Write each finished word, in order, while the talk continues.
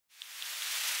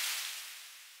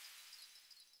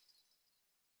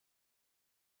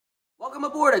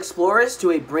Welcome aboard, explorers,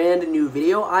 to a brand new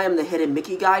video. I am the Hidden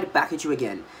Mickey Guide, back at you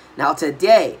again. Now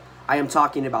today, I am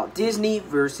talking about Disney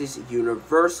versus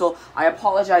Universal. I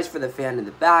apologize for the fan in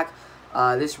the back.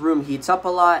 This room heats up a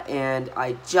lot, and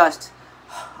I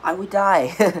would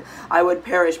die. I would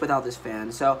perish without this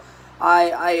fan. So,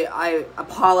 I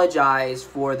apologize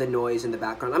for the noise in the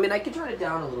background. I mean, I can turn it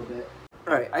down a little bit.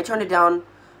 Alright, I turned it down.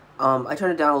 I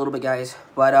turned it down a little bit, guys.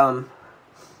 But,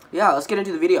 yeah, let's get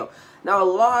into the video. Now, a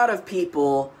lot of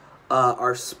people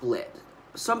are split.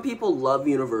 Some people love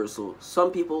Universal. Some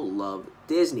people love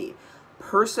Disney.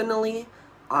 Personally,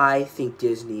 I think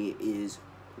Disney is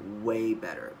way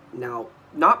better. Now,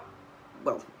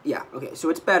 okay,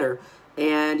 so it's better.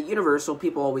 And Universal,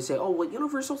 people always say, oh, well,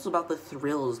 Universal's about the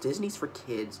thrills. Disney's for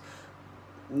kids.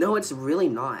 No, it's really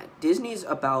not. Disney's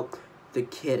about the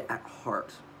kid at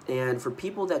heart. And for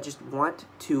people that just want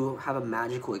to have a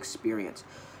magical experience.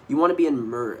 You want to be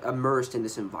immersed in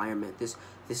this environment,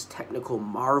 this technical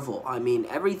marvel. I mean,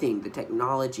 everything, the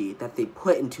technology that they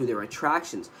put into their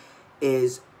attractions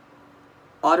is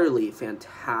utterly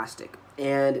fantastic.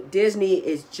 And Disney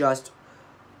is just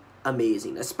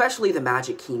amazing, especially the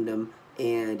Magic Kingdom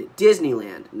and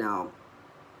Disneyland. Now,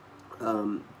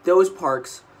 those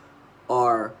parks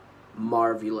are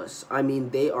marvelous. I mean,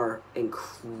 they are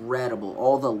incredible.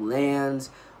 All the lands,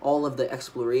 all of the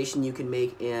exploration you can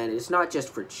make, and it's not just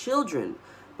for children,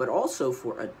 but also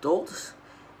for adults,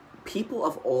 people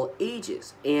of all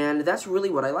ages. And that's really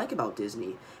what I like about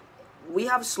Disney. We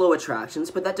have slow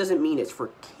attractions, but that doesn't mean it's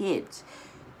for kids.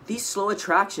 These slow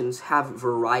attractions have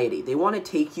variety. They want to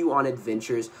take you on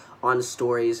adventures, on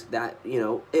stories that, you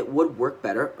know, it would work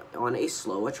better on a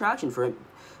slow attraction.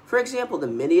 For example, the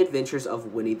mini adventures of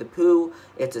Winnie the Pooh,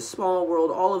 It's a Small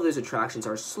World, all of those attractions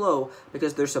are slow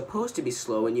because they're supposed to be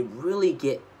slow, and you really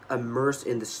get immersed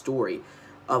in the story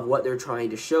of what they're trying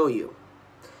to show you.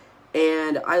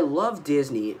 And I love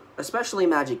Disney, especially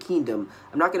Magic Kingdom.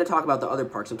 I'm not going to talk about the other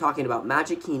parks. I'm talking about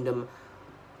Magic Kingdom,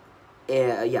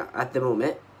 yeah, at the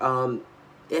moment.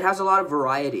 It has a lot of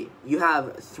variety. You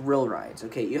have thrill rides,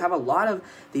 okay? You have a lot of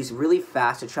these really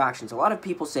fast attractions. A lot of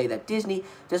people say that Disney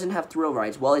doesn't have thrill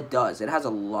rides. Well, it does. It has a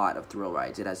lot of thrill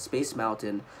rides. It has Space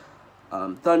Mountain,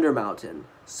 Thunder Mountain,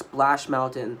 Splash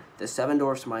Mountain, the Seven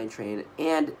Dwarfs Mine Train,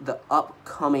 and the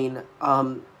upcoming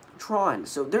Tron.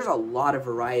 So there's a lot of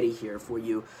variety here for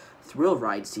you thrill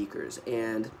ride seekers,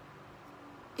 and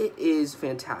it is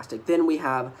fantastic. Then we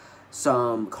have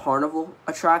some carnival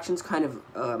attractions, kind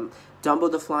of Dumbo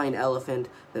the Flying Elephant,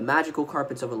 the Magical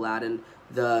Carpets of Aladdin,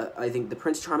 I think the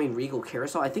Prince Charming Regal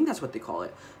Carousel, I think that's what they call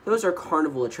it. Those are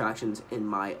carnival attractions in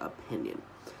my opinion.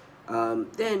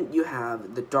 Then you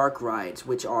have the dark rides,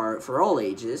 which are for all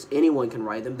ages. Anyone can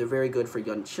ride them. They're very good for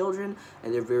young children,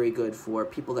 and they're very good for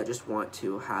people that just want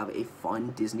to have a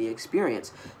fun Disney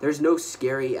experience. There's no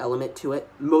scary element to it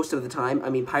most of the time. I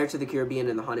mean, Pirates of the Caribbean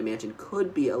and the Haunted Mansion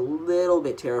could be a little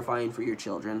bit terrifying for your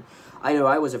children. I know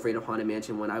I was afraid of Haunted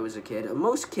Mansion when I was a kid.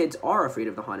 Most kids are afraid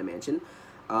of the Haunted Mansion.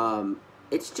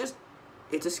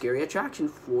 It's a scary attraction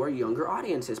for younger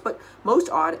audiences, but most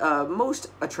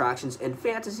attractions in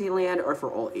Fantasyland are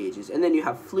for all ages. And then you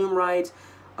have flume rides,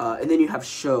 and then you have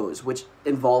shows, which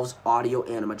involves audio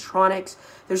animatronics.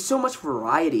 There's so much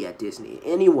variety at Disney.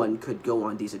 Anyone could go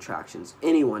on these attractions.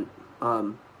 Anyone.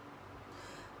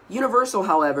 Universal,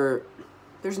 however,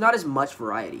 there's not as much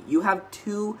variety. You have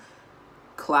two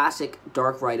classic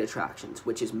dark ride attractions,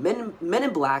 which is Men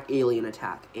in Black, Alien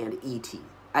Attack, and E.T.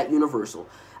 at Universal.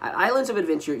 At Islands of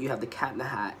Adventure, you have the Cat in the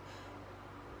Hat,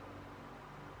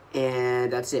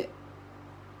 and that's it.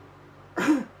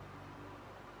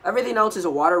 Everything else is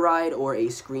a water ride or a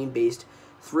screen-based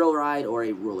thrill ride or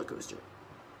a roller coaster.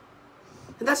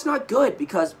 And that's not good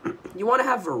because you want to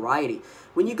have variety.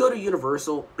 When you go to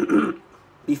Universal,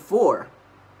 before,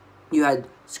 you had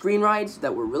screen rides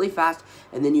that were really fast,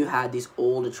 and then you had these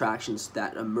old attractions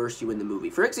that immerse you in the movie.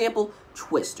 For example,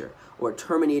 Twister or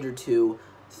Terminator 2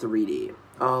 3D.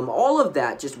 All of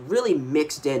that just really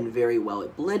mixed in very well.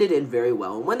 It blended in very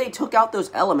well. And when they took out those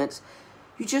elements,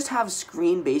 you just have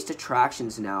screen-based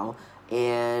attractions now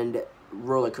and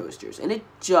roller coasters. And it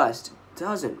just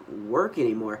doesn't work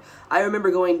anymore. I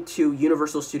remember going to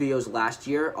Universal Studios last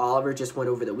year. Oliver just went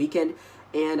over the weekend.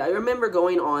 And I remember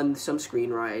going on some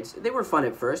screen rides. They were fun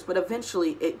at first, but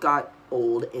eventually it got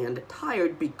old and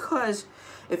tired because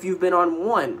if you've been on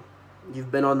one, you've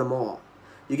been on them all.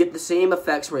 You get the same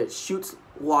effects where it shoots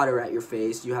water at your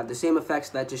face. You have the same effects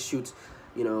that just shoots,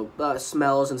 you know,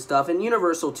 smells and stuff. And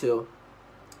Universal, too.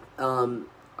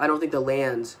 I don't think the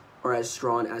lands are as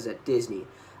strong as at Disney.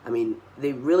 I mean,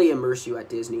 they really immerse you at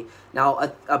Disney.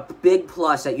 Now, a big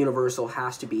plus at Universal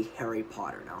has to be Harry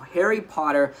Potter. Now, Harry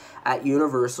Potter at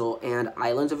Universal and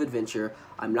Islands of Adventure,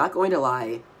 I'm not going to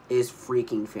lie, is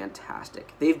freaking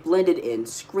fantastic. They've blended in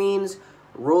screens,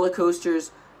 roller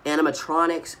coasters,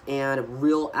 animatronics, and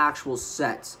real actual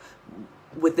sets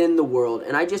within the world,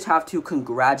 and I just have to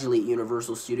congratulate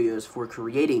Universal Studios for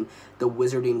creating the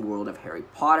Wizarding World of Harry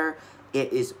Potter.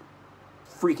 It is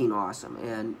freaking awesome,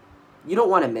 and you don't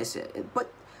want to miss it.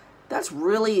 But that's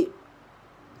really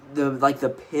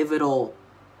the pivotal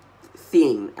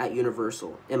thing at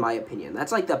Universal, in my opinion.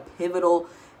 That's like the pivotal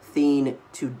thing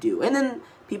to do. And then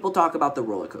people talk about the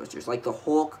roller coasters, like the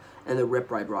Hulk and the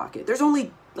Rip Ride Rocket. There's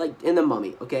only, like, in the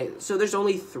Mummy, okay? So there's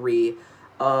only 3.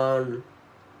 I'm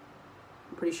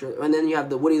pretty sure. And then you have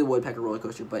the Woody the Woodpecker roller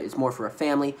coaster, but it's more for a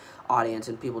family audience,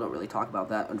 and people don't really talk about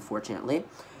that, unfortunately.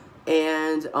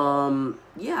 And,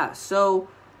 yeah, so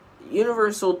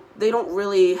Universal, they don't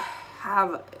really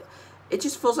have... It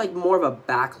just feels like more of a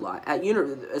backlot,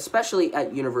 especially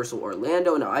at Universal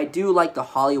Orlando. Now, I do like the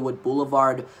Hollywood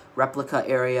Boulevard replica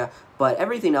area, but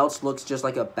everything else looks just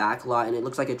like a backlot, and it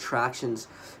looks like attractions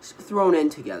thrown in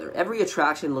together. Every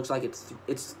attraction looks like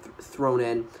it's thrown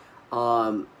in,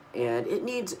 and it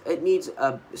needs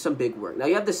some big work. Now,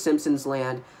 you have the Simpsons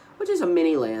Land, which is a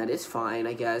mini land. It's fine,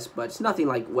 I guess, but it's nothing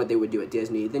like what they would do at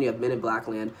Disney. Then you have Men in Black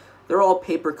Land. They're all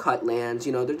paper-cut lands.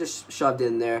 You know, they're just shoved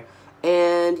in there.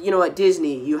 And, you know, at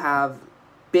Disney, you have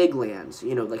big lands,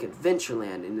 you know, like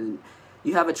Adventureland, and then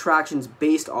you have attractions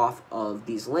based off of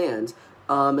these lands,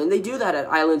 and they do that at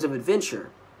Islands of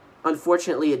Adventure.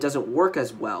 Unfortunately, it doesn't work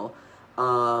as well.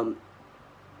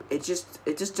 It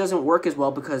just doesn't work as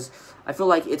well because I feel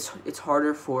like it's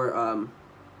harder for,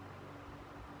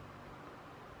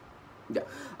 yeah,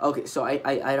 okay, so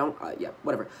I don't, yeah,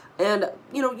 whatever. And,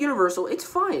 you know, Universal, it's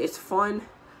fine, it's fun,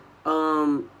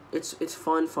 It's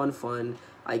fun,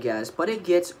 I guess, but it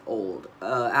gets old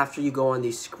after you go on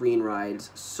these screen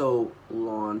rides so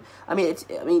long. I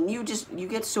mean, you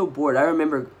get so bored. I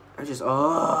remember,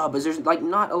 but there's like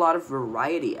not a lot of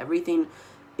variety. Everything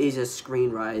is a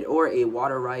screen ride or a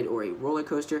water ride or a roller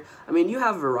coaster. I mean, you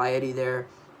have variety there,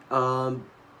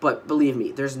 but believe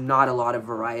me, there's not a lot of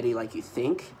variety like you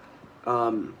think.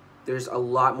 There's a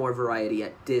lot more variety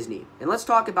at Disney. And let's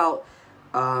talk about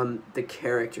the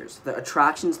characters, the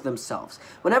attractions themselves.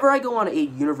 Whenever I go on a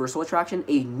Universal attraction,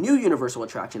 a new Universal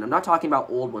attraction, I'm not talking about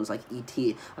old ones like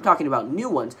E.T., I'm talking about new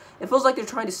ones, it feels like they're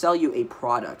trying to sell you a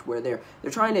product, where they're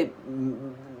trying to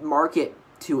market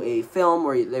to a film,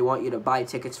 where they want you to buy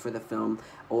tickets for the film,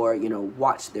 or, you know,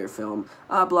 watch their film,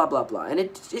 blah, blah, blah. And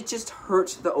it just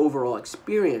hurts the overall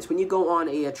experience. When you go on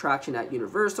a attraction at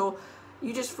Universal,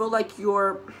 you just feel like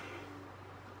you're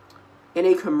in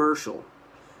a commercial.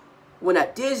 When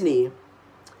at Disney,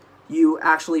 you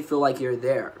actually feel like you're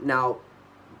there. Now,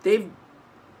 they've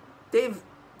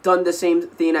done the same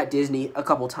thing at Disney a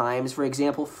couple times. For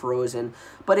example, Frozen,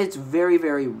 but it's very,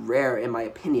 very rare in my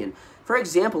opinion. For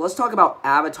example, let's talk about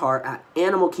Avatar at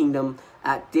Animal Kingdom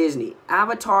at Disney.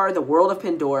 Avatar: The World of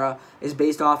Pandora is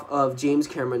based off of James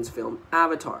Cameron's film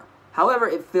Avatar. However,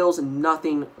 it feels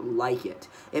nothing like it.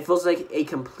 It feels like a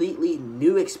completely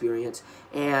new experience,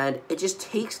 and it just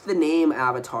takes the name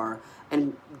Avatar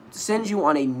and sends you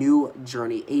on a new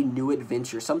journey, a new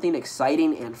adventure, something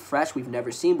exciting and fresh we've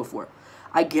never seen before.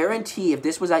 I guarantee if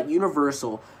this was at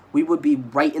Universal, we would be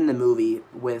right in the movie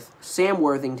with Sam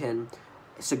Worthington,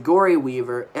 Sigourney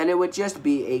Weaver, and it would just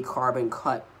be a carbon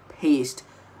cut paste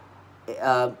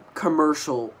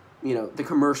commercial, you know, the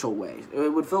commercial way.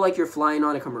 It would feel like you're flying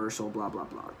on a commercial, blah, blah,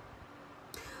 blah.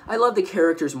 I love the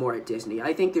characters more at Disney.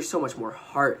 I think there's so much more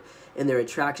heart in their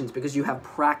attractions because you have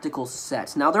practical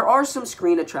sets. Now, there are some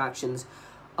screen attractions.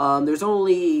 There's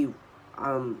only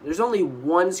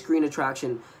one screen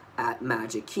attraction at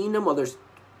Magic Kingdom. Well, there's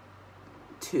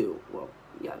 2. Well,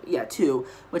 yeah, 2,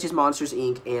 which is Monsters,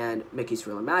 Inc. and Mickey's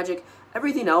Thriller Magic.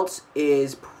 Everything else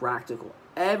is practical.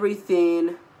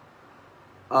 Everything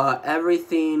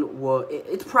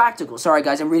it's practical. Sorry,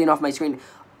 guys, I'm reading off my screen.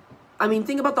 I mean,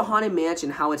 think about the Haunted Mansion,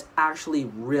 how it's actually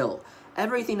real.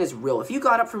 Everything is real. If you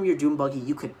got up from your Doom Buggy,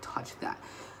 you could touch that.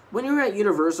 When you're at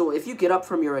Universal, if you get up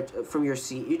from your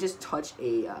seat, you just touch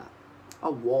a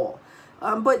wall.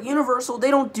 But Universal, they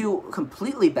don't do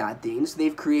completely bad things.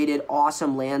 They've created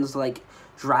awesome lands like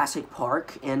Jurassic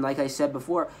Park, and like I said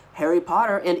before, Harry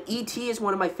Potter, and E.T. is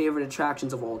one of my favorite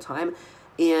attractions of all time,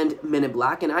 and Men in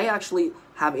Black, and I actually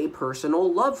have a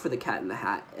personal love for the Cat in the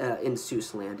Hat in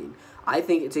Seuss Landing. I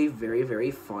think it's a very, very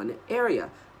fun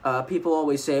area. People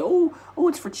always say, oh,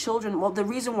 it's for children. Well, the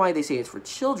reason why they say it's for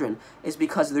children is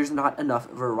because there's not enough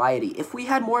variety. If we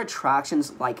had more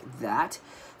attractions like that,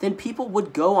 then people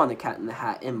would go on the Cat in the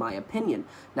Hat, in my opinion.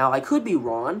 Now, I could be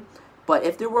wrong, but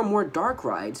if there were more dark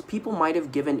rides, people might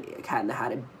have given Cat in the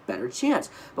Hat a better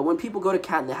chance. But when people go to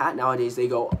Cat in the Hat nowadays, they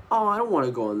go, oh, I don't want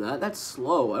to go on that. That's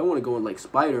slow. I want to go on, like,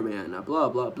 Spider-Man, blah,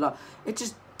 blah, blah.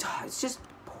 It's just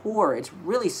poor. It's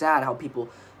really sad how people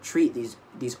treat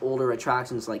these older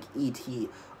attractions like E.T.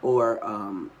 or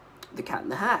the Cat in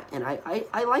the Hat. And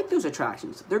I like those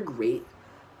attractions. They're great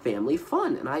family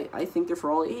fun, and I think they're for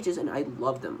all ages, and I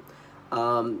love them.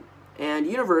 And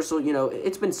Universal, you know,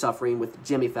 it's been suffering with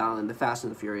Jimmy Fallon, the Fast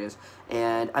and the Furious,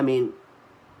 and I mean,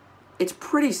 it's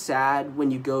pretty sad when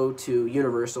you go to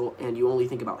Universal and you only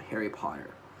think about Harry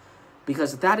Potter,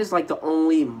 because that is like the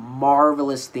only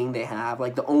marvelous thing they have,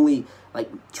 like the only like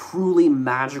truly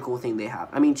magical thing they have.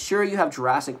 I mean, sure, you have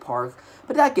Jurassic Park,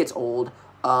 but that gets old,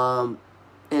 and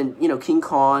you know, King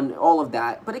Kong, all of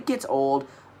that, but it gets old.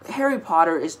 Harry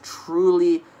Potter is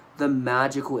truly the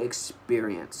magical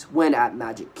experience. When at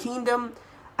Magic Kingdom,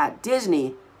 at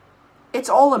Disney, it's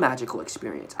all a magical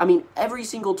experience. I mean, every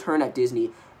single turn at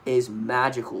Disney is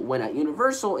magical. When at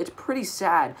Universal, it's pretty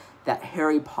sad that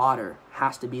Harry Potter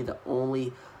has to be the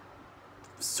only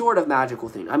sort of magical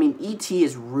thing. I mean, E.T.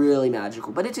 is really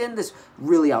magical, but it's in this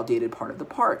really outdated part of the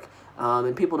park,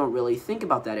 and people don't really think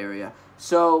about that area.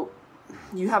 So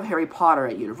you have Harry Potter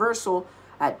at Universal.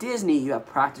 At Disney, you have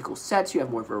practical sets, you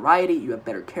have more variety, you have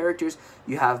better characters,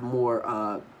 you have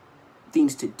more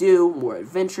things to do, more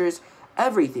adventures,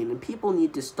 everything. And people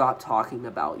need to stop talking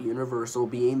about Universal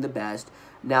being the best.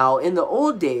 Now, in the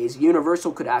old days,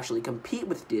 Universal could actually compete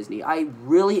with Disney. I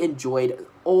really enjoyed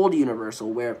old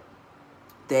Universal, where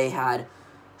they had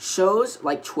shows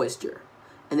like Twister,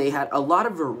 and they had a lot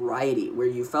of variety where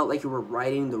you felt like you were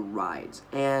riding the rides.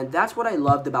 And that's what I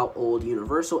loved about old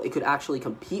Universal. It could actually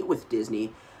compete with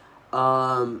Disney.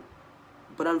 But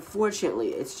unfortunately,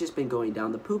 it's just been going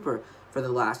down the pooper for the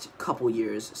last couple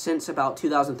years. Since about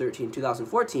 2013,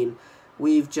 2014,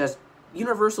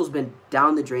 Universal's been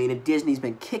down the drain, and Disney's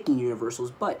been kicking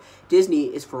Universal's butt. Disney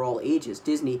is for all ages.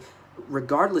 Disney,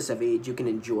 regardless of age, you can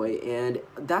enjoy. And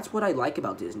that's what I like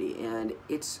about Disney. And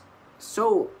it's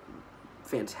so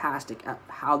fantastic at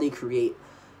how they create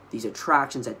these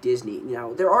attractions at Disney.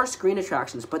 Now, there are screen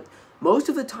attractions, but most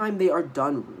of the time they are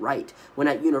done right. When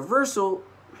at Universal,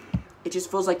 it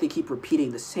just feels like they keep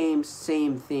repeating the same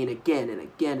thing again and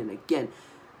again and again.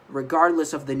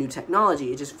 Regardless of the new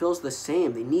technology, it just feels the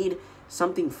same. They need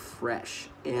something fresh.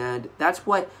 And that's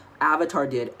what Avatar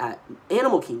did at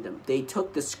Animal Kingdom. They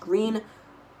took the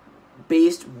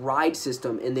screen-based ride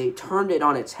system and they turned it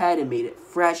on its head and made it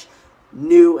fresh,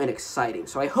 new, and exciting.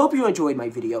 So I hope you enjoyed my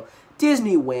video.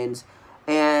 Disney wins.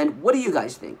 And what do you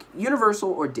guys think? Universal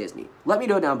or Disney? Let me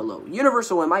know down below.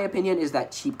 Universal, in my opinion, is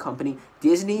that cheap company.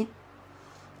 Disney,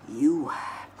 you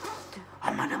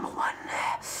are my number one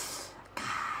guy.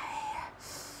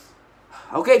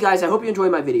 Okay, guys, I hope you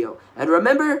enjoyed my video. And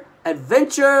remember,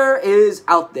 adventure is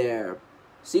out there.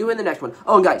 See you in the next one.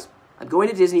 Oh, and guys, I'm going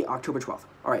to Disney October 12th.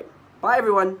 All right, bye,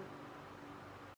 everyone.